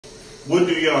What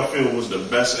do y'all feel was the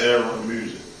best era of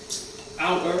music?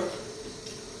 Albert.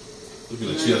 Look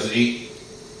at 2008.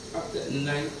 I think 90.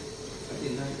 I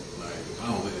think 90. I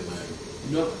don't think it's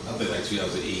 90. No. I think like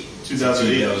 2008.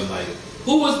 2008. That was like.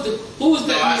 Who was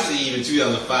that? No, I see even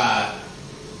 2005.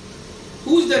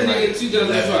 Who was that nigga in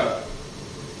 2005?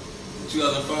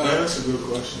 2005. Man, that's a good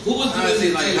question. Who was the I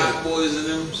say like Hot Boys and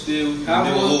them still. Hot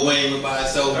Them Boys? Lil Wayne by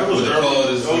itself. That was with early. the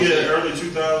Carters. Oh yeah, early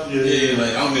 2000. Yeah,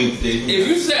 like I mean, If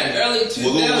you said early 2000,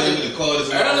 Lil Wayne with the Carters,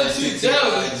 early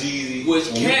 2000 was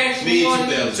Cash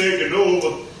Money. Taking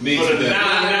over Mid for the 2000.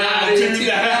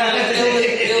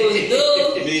 It was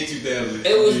good. Mid 2000.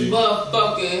 It was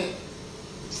motherfucking.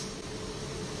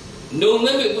 No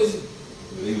Limit was.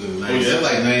 It was in the Oh, 90s. yeah. It was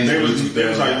like 90s. They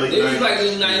was like late It was 90s. like the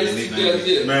 90s.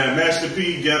 Yeah. Man, Master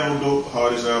P, Ghetto Dope,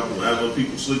 hardest album. As when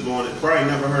people sleep on it, probably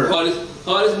never heard.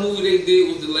 Hardest movie they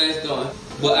did was The Last Dawn.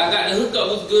 But I Got the Hookup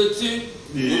was good too.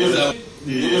 Yeah. What was that?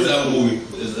 Yeah. What was that movie?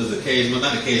 Is a Cage Money,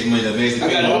 not the Cage Money, the Master I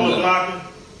P. got All it. the blocking.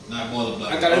 Not Baller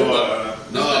Block. I Got a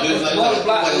Hookup. No, it was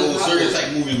like a little serious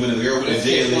type movie with a girl with a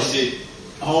jail and shit.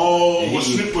 Oh, Yeah, was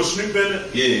Snoop in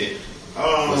it? Yeah.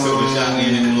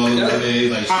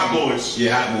 Like Hot Boys.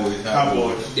 Yeah, Hot Boys. Hot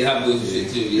Boys. Yeah, Hot Boys and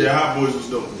shit too. Yeah, Hot Boys was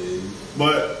dope.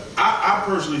 But I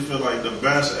personally feel like the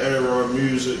best era of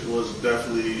music was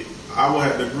definitely, I would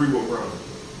have to agree with Ron.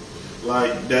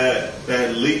 Like that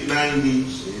late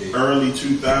 90s, early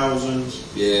 2000s.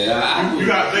 Yeah, You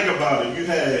gotta think about it. You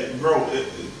had, bro,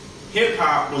 hip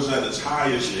hop was at its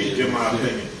highest peak in my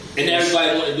opinion. and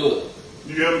everybody want to do it.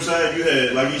 You know what I'm saying? You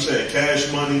had, like you said,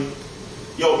 Cash Money.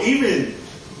 Yo, even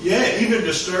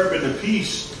Disturbing the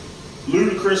Peace,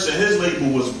 Ludacris and his label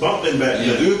was bumping back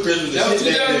then. Ludacris was the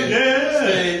shit back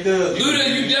then. Yeah.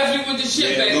 Luda, you definitely with the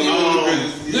shit back then.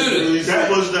 Luda. That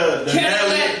was the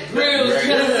Cadillac Grills,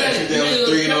 Cadillac Grills.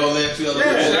 2003 and all that.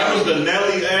 Yeah, that was the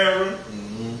Nelly era.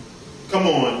 Come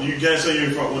on, you can't say you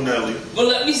ain't fuck with Nelly. But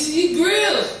let me see your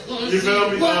grills. You feel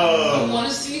me? I want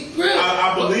to see your grills.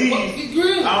 I believe. What your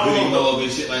grills? I Really don't know. Dog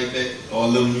and shit like that.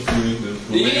 All them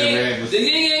The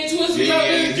Yin Yang Twins was out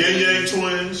there. Yin Yang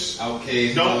Twins.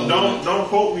 Okay. Don't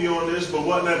quote me on this, but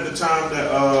wasn't at the time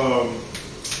that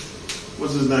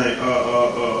what's his name?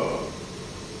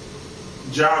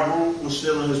 Ja Rule was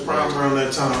still in his prime around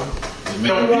that time.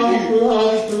 No, I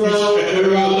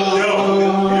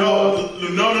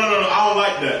don't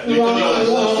like that.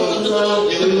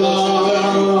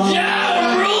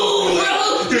 Ja Rule,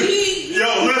 bro.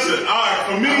 Yo, listen, alright,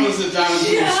 for me, I was a John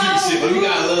shit, but we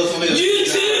got a little some of this. You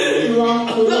too.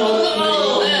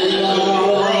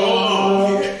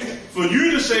 for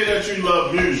you to say that you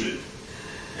love music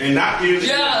and not give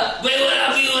Yeah, but when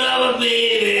I was a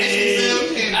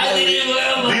baby, I didn't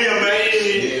wear my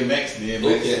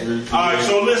DMX. Alright,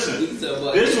 so listen,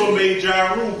 this one made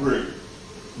Ja Rule great,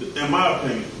 in my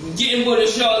opinion. getting with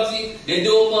a shorty and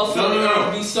doing motherfucking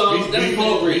R&B songs. That's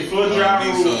great. Before Ja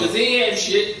Rule, Cause he ain't have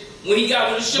shit. When he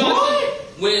got with a shorty,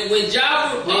 when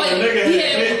Ja Rule, the nigga had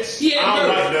hits. he had I don't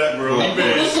murder. like that, bro.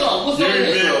 What's up? What's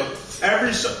up?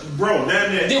 Every bro, that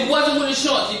man. There wasn't with a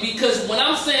shorty because what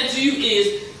I'm saying to you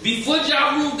is before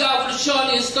Ja Rule got with a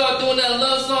shorty and started doing that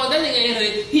love song, that nigga ain't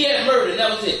had, he had murder. That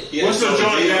was it. What's the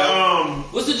joint that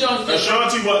What's the joint?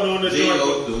 Ashanti wasn't on the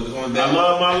joint. I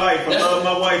love my life. I love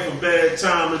my wife. A bad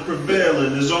time is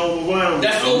prevailing. It's overwhelming.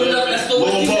 That's the one. That's the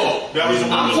one. That was the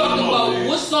one. I'm talking about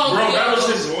what song? Bro, that was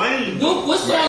his lane. What song?